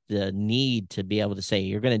understand the need to be able to say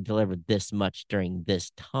you're going to deliver this much during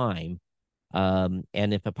this time.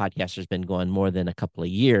 And if a podcaster's been going more than a couple of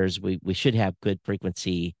years, we should have good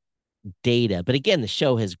frequency data. But again, the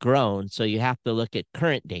show has grown, so you have to look at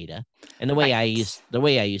current data. And Right. the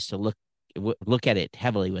way I used to look at it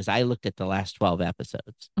heavily was I looked at the last 12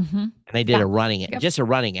 episodes Mhm. and I did Yeah. Yep. just a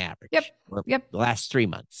running Yep. average for Yep. the last 3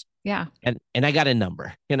 months. Yeah. And I got a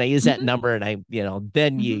number and I use that Mhm, number and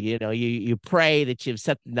then mhm, you pray that you've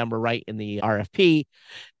set the number right in the RFP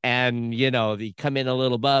and you come in a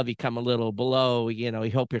little above, you come a little below, you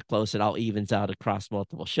hope you're close, it all evens out across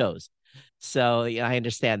multiple shows. So I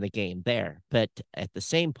understand the game there, but at the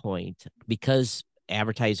same point, because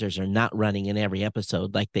advertisers are not running in every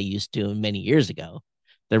episode like they used to many years ago,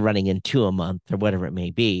 they're running in two a month or whatever it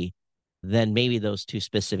may be. Then maybe those two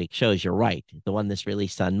specific shows, you're right, the one that's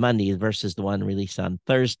released on Monday versus the one released on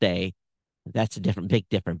Thursday, that's a big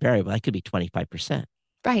different variable. That could be 25%.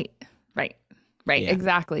 right. Right. Right. Yeah,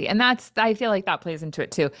 Exactly. And I feel like that plays into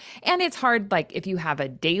it too. And it's hard, like, if you have a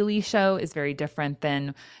daily show, is very different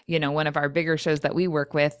than, one of our bigger shows that we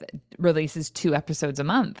work with releases 2 episodes a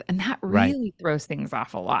month. And that right. really throws things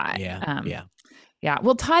off a lot. Yeah, yeah. Yeah.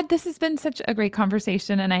 Well, Todd, this has been such a great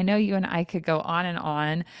conversation. And I know you and I could go on and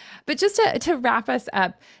on. But just to wrap us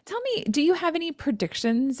up, tell me, do you have any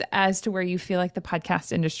predictions as to where you feel like the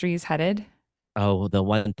podcast industry is headed? Oh, the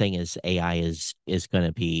one thing is AI is going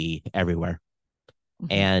to be everywhere. Hmm.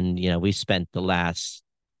 And we spent the last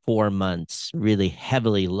 4 months really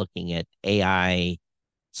heavily looking at AI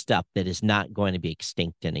stuff that is not going to be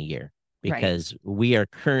extinct in a year Right. because we are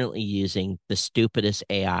currently using the stupidest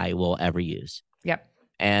AI we'll ever use. Yep.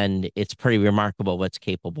 And it's pretty remarkable what's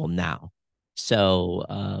capable now. So,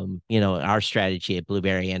 our strategy at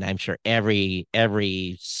Blueberry, and I'm sure every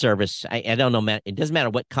service, I don't know, it doesn't matter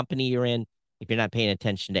what company you're in. If you're not paying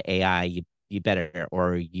attention to AI, you better,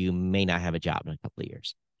 or you may not have a job in a couple of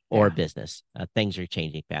years or Yeah. business. Things are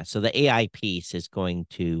changing fast. So the AI piece is going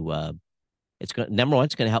to, it's going number one,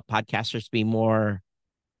 it's going to help podcasters be more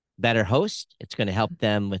better hosts. It's going to help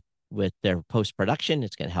them with their post production.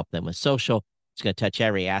 It's going to help them with social. It's going to touch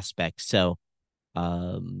every aspect. So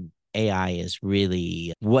AI is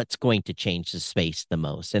really what's going to change the space the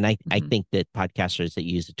most. And I Hmm. think that podcasters that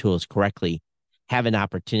use the tools correctly have an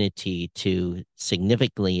opportunity to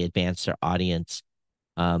significantly advance their audience.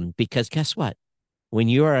 Because guess what? When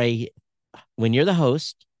you're a when you're the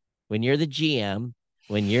host, when you're the GM,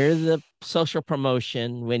 when you're the social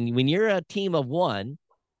promotion, when you're a team of one,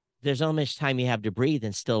 there's only much time you have to breathe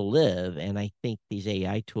and still live. And I think these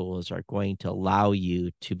AI tools are going to allow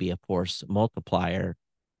you to be a force multiplier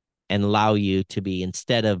and allow you to be,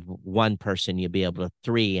 instead of one person, you'll be able to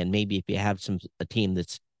three. And maybe if you have a team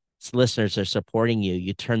that's listeners are supporting you,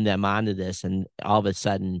 you turn them onto this, and all of a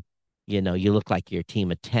sudden, you look like you're a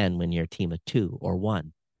team of 10 when you're a team of two or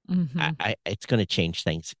one. Hmm. It's going to change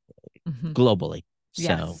things Hmm. globally. So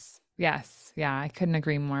Yes. Yes. Yeah. I couldn't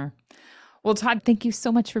agree more. Well, Todd, thank you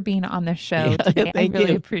so much for being on the show Yeah, today. I thank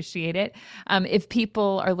really you. appreciate it. If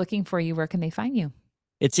people are looking for you, where can they find you?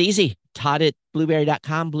 It's easy. Todd at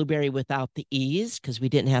blueberry.com, blueberry without the E's, because we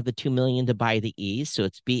didn't have the 2 million to buy the E's. So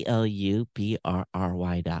it's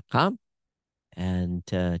BLUBRRY.com. And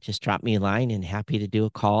just drop me a line and happy to do a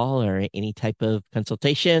call or any type of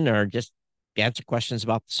consultation or just answer questions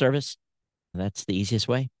about the service. That's the easiest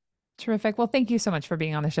way. Terrific. Well, thank you so much for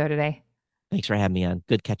being on the show today. Thanks for having me on.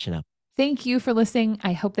 Good catching up. Thank you for listening.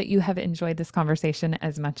 I hope that you have enjoyed this conversation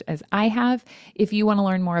as much as I have. If you want to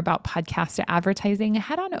learn more about podcast advertising,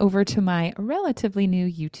 head on over to my relatively new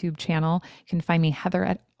YouTube channel. You can find me, Heather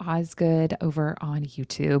at Osgood, over on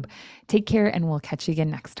YouTube. Take care, and we'll catch you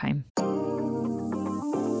again next time.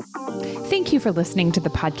 Thank you for listening to the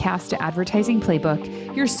Podcast Advertising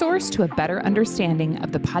Playbook, your source to a better understanding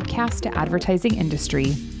of the podcast advertising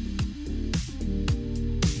industry.